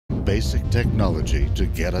basic technology to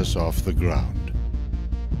get us off the ground.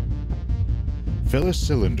 Fill a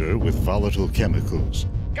cylinder with volatile chemicals,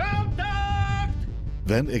 Contact!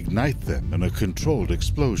 then ignite them in a controlled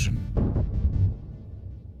explosion.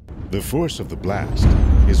 The force of the blast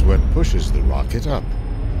is what pushes the rocket up.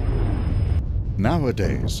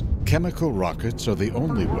 Nowadays, chemical rockets are the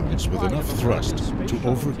only ones with enough thrust to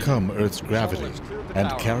overcome Earth's gravity and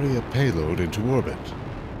carry a payload into orbit.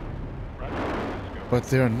 But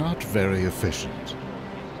they're not very efficient.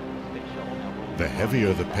 The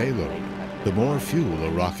heavier the payload, the more fuel a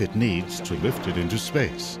rocket needs to lift it into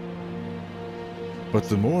space. But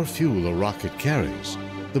the more fuel a rocket carries,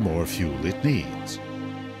 the more fuel it needs.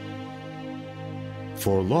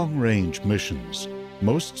 For long-range missions,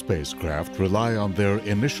 most spacecraft rely on their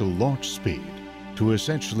initial launch speed to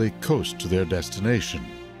essentially coast to their destination.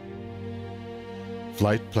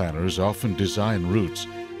 Flight planners often design routes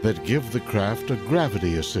that give the craft a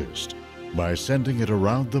gravity assist by sending it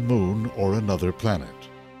around the Moon or another planet.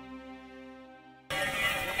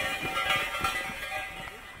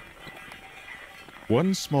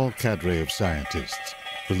 One small cadre of scientists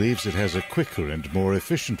believes it has a quicker and more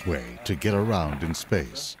efficient way to get around in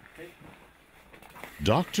space.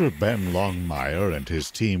 Dr. Ben Longmire and his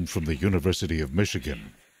team from the University of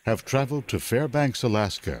Michigan have traveled to Fairbanks,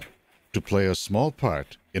 Alaska, to play a small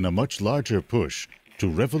part in a much larger push to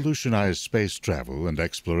revolutionize space travel and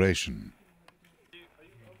exploration.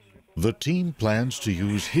 The team plans to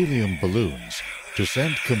use helium balloons to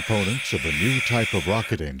send components of a new type of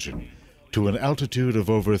rocket engine to an altitude of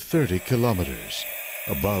over 30 kilometers,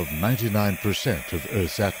 above 99% of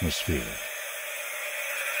Earth's atmosphere.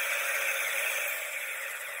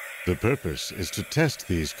 The purpose is to test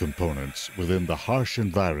these components within the harsh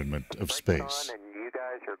environment of space.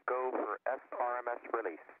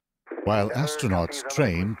 While astronauts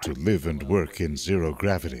train to live and work in zero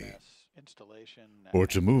gravity, or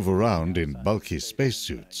to move around in bulky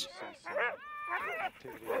spacesuits,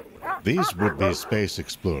 these would-be space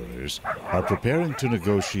explorers are preparing to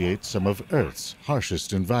negotiate some of Earth's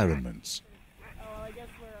harshest environments.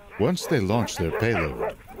 Once they launch their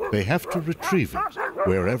payload, they have to retrieve it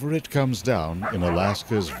wherever it comes down in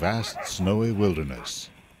Alaska's vast snowy wilderness.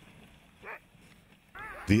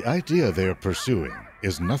 The idea they are pursuing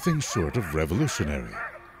is nothing short of revolutionary.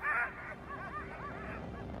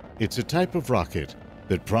 It's a type of rocket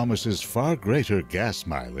that promises far greater gas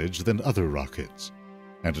mileage than other rockets,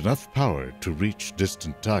 and enough power to reach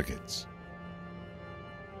distant targets.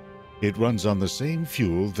 It runs on the same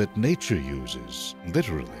fuel that nature uses,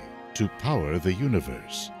 literally, to power the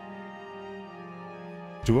universe.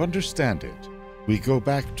 To understand it, we go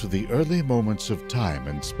back to the early moments of time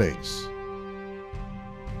and space.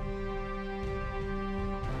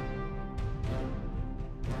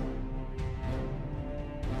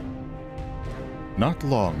 Not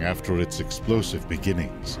long after its explosive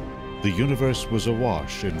beginnings, the universe was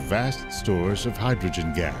awash in vast stores of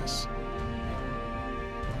hydrogen gas.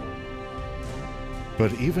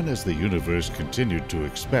 But even as the universe continued to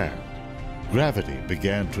expand, gravity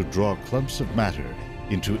began to draw clumps of matter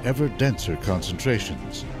into ever denser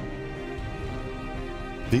concentrations.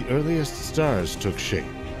 The earliest stars took shape,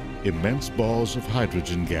 immense balls of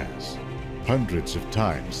hydrogen gas, hundreds of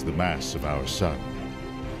times the mass of our Sun.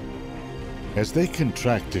 As they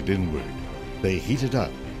contracted inward, they heated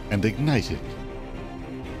up and ignited.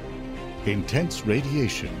 Intense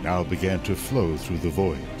radiation now began to flow through the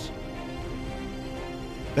voids.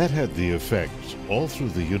 That had the effect, all through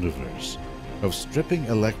the universe, of stripping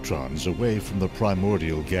electrons away from the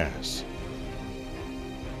primordial gas.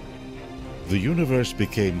 The universe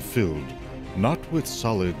became filled not with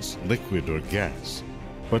solids, liquid, or gas,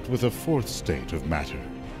 but with a fourth state of matter,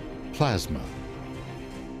 plasma.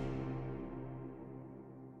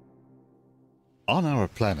 On our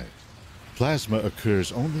planet, plasma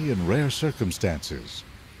occurs only in rare circumstances.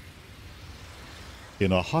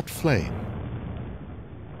 In a hot flame,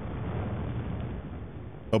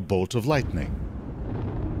 a bolt of lightning,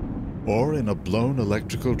 or in a blown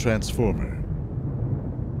electrical transformer.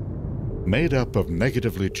 Made up of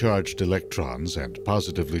negatively charged electrons and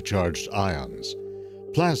positively charged ions,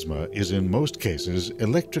 plasma is in most cases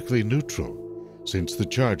electrically neutral, since the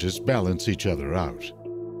charges balance each other out.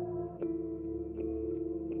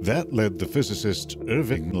 That led the physicist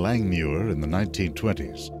Irving Langmuir in the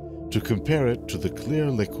 1920s to compare it to the clear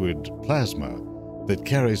liquid plasma that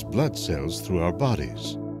carries blood cells through our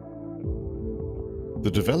bodies. The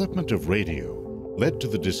development of radio led to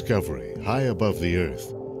the discovery, high above the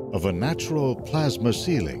Earth, of a natural plasma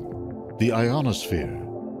ceiling, the ionosphere.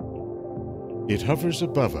 It hovers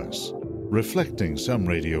above us, reflecting some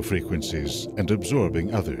radio frequencies and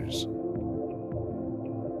absorbing others.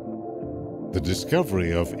 The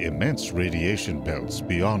discovery of immense radiation belts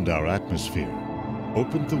beyond our atmosphere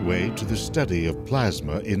opened the way to the study of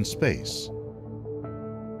plasma in space.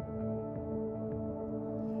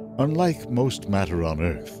 Unlike most matter on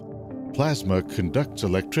Earth, plasma conducts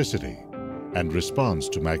electricity and responds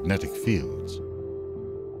to magnetic fields.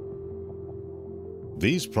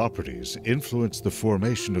 These properties influence the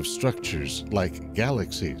formation of structures like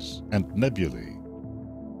galaxies and nebulae.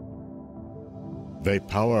 They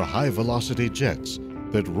power high-velocity jets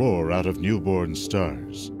that roar out of newborn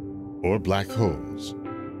stars or black holes.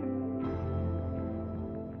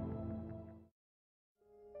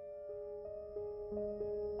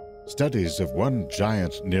 Studies of one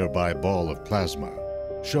giant nearby ball of plasma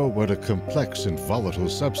show what a complex and volatile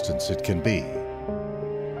substance it can be.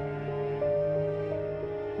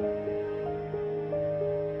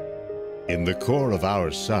 In the core of our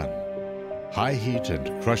Sun, high heat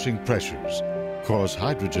and crushing pressures cause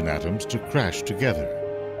hydrogen atoms to crash together.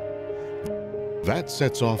 That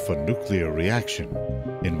sets off a nuclear reaction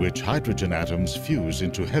in which hydrogen atoms fuse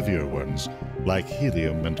into heavier ones like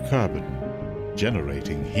helium and carbon,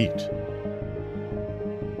 generating heat.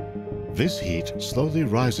 This heat slowly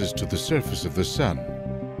rises to the surface of the Sun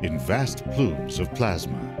in vast plumes of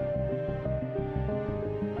plasma.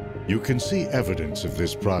 You can see evidence of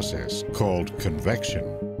this process, called convection,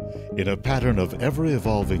 in a pattern of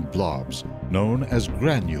ever-evolving blobs known as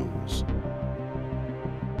granules.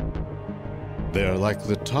 They are like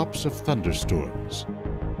the tops of thunderstorms.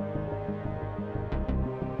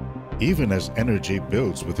 Even as energy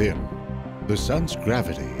builds within, the Sun's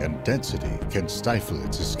gravity and density can stifle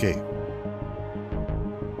its escape.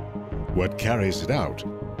 What carries it out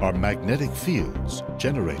are magnetic fields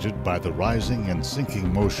generated by the rising and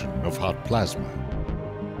sinking motion of hot plasma.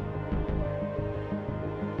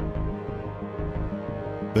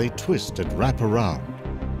 They twist and wrap around,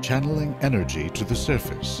 channeling energy to the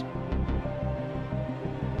surface.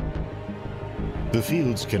 The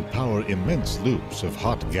fields can power immense loops of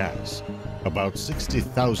hot gas, about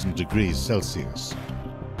 60,000 degrees Celsius,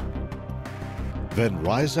 then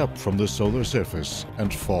rise up from the solar surface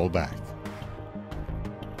and fall back.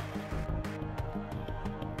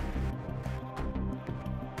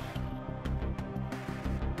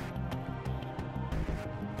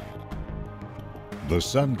 The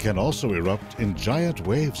Sun can also erupt in giant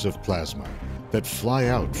waves of plasma that fly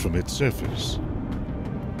out from its surface.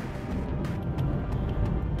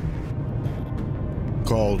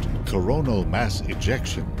 Called coronal mass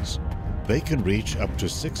ejections, they can reach up to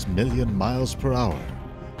 6 million miles per hour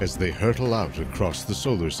as they hurtle out across the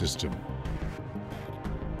solar system.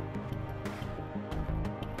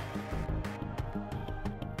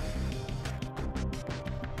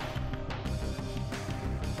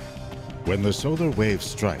 When the solar wave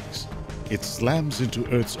strikes, it slams into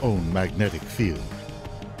Earth's own magnetic field.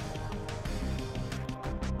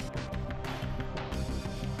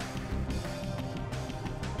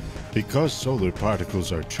 Because solar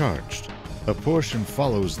particles are charged, a portion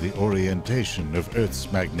follows the orientation of Earth's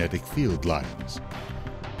magnetic field lines.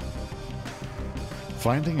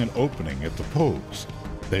 Finding an opening at the poles,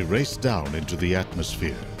 they race down into the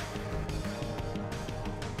atmosphere.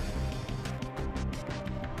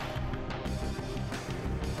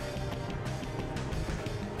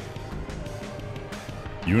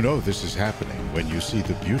 You know this is happening when you see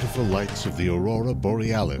the beautiful lights of the aurora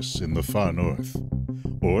borealis in the far north,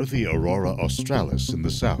 or the aurora australis in the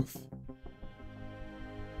south.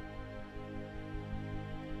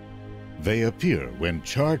 They appear when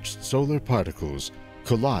charged solar particles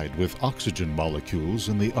collide with oxygen molecules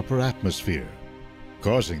in the upper atmosphere,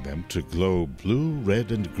 causing them to glow blue,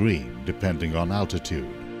 red, and green depending on altitude.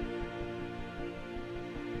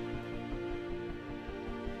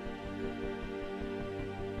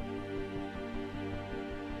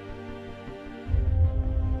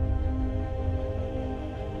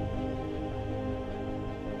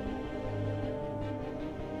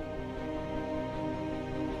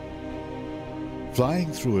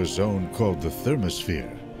 Flying through a zone called the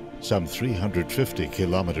thermosphere, some 350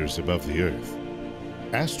 kilometers above the Earth,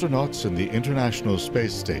 astronauts in the International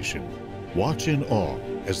Space Station watch in awe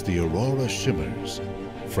as the aurora shimmers,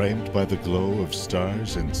 framed by the glow of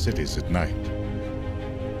stars and cities at night.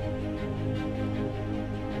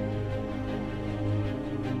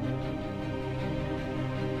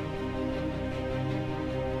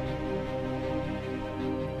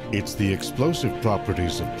 It's the explosive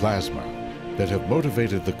properties of plasma that have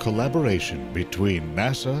motivated the collaboration between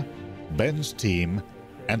NASA, Ben's team,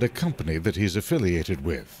 and a company that he's affiliated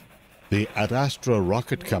with, the Ad Astra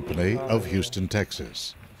Rocket Company of Houston,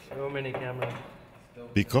 Texas. So many cameras.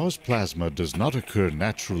 Because plasma does not occur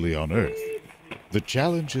naturally on Earth, the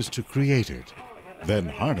challenge is to create it, then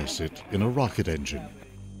harness it in a rocket engine.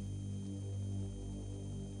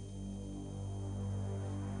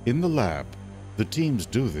 In the lab, the teams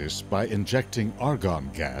do this by injecting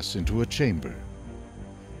argon gas into a chamber.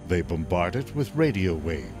 They bombard it with radio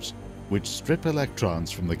waves, which strip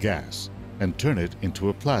electrons from the gas and turn it into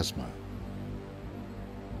a plasma.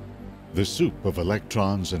 The soup of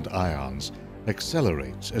electrons and ions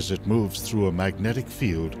accelerates as it moves through a magnetic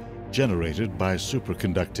field generated by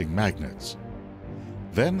superconducting magnets.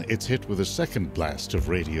 Then it's hit with a second blast of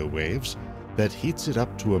radio waves that heats it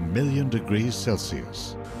up to 1,000,000 degrees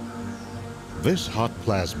Celsius. This hot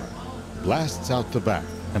plasma blasts out the back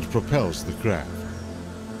and propels the craft.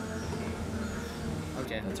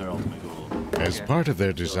 Okay. That's our ultimate goal. As part of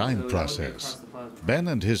their design process, Ben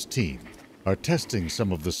and his team are testing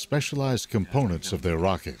some of the specialized components of their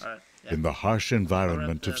rocket in the harsh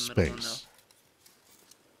environment of space.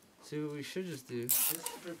 So what we should just do.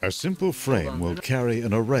 A simple frame will carry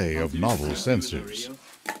an array of novel sensors.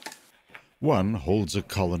 One holds a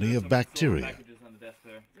colony of bacteria.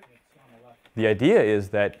 The idea is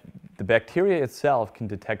that the bacteria itself can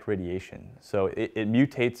detect radiation. So it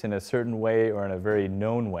mutates in a certain way or in a very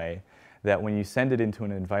known way that when you send it into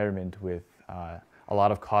an environment with a lot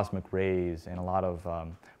of cosmic rays and a lot of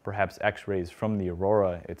perhaps X-rays from the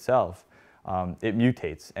aurora itself, it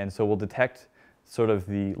mutates. And so we'll detect sort of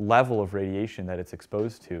the level of radiation that it's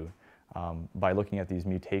exposed to by looking at these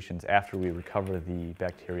mutations after we recover the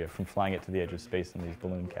bacteria from flying it to the edge of space in these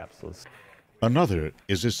balloon capsules. Another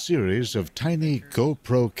is a series of tiny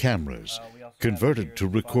GoPro cameras converted to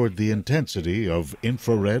record the intensity of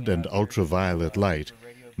infrared and ultraviolet light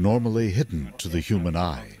normally hidden to the human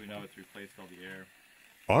eye.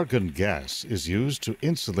 Argon gas is used to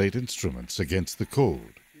insulate instruments against the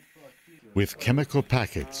cold, with chemical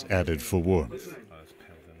packets added for warmth.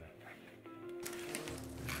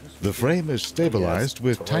 The frame is stabilized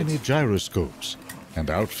with tiny gyroscopes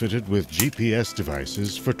and outfitted with GPS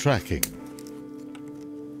devices for tracking.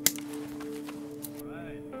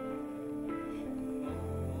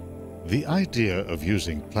 The idea of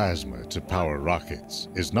using plasma to power rockets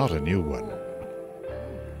is not a new one.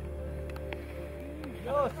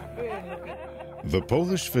 The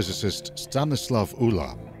Polish physicist Stanislaw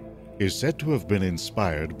Ulam is said to have been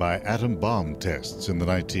inspired by atom bomb tests in the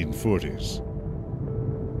 1940s.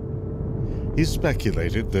 He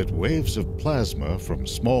speculated that waves of plasma from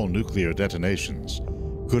small nuclear detonations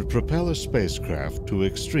could propel a spacecraft to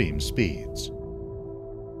extreme speeds.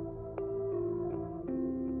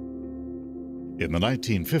 In the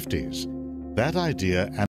 1950s, that idea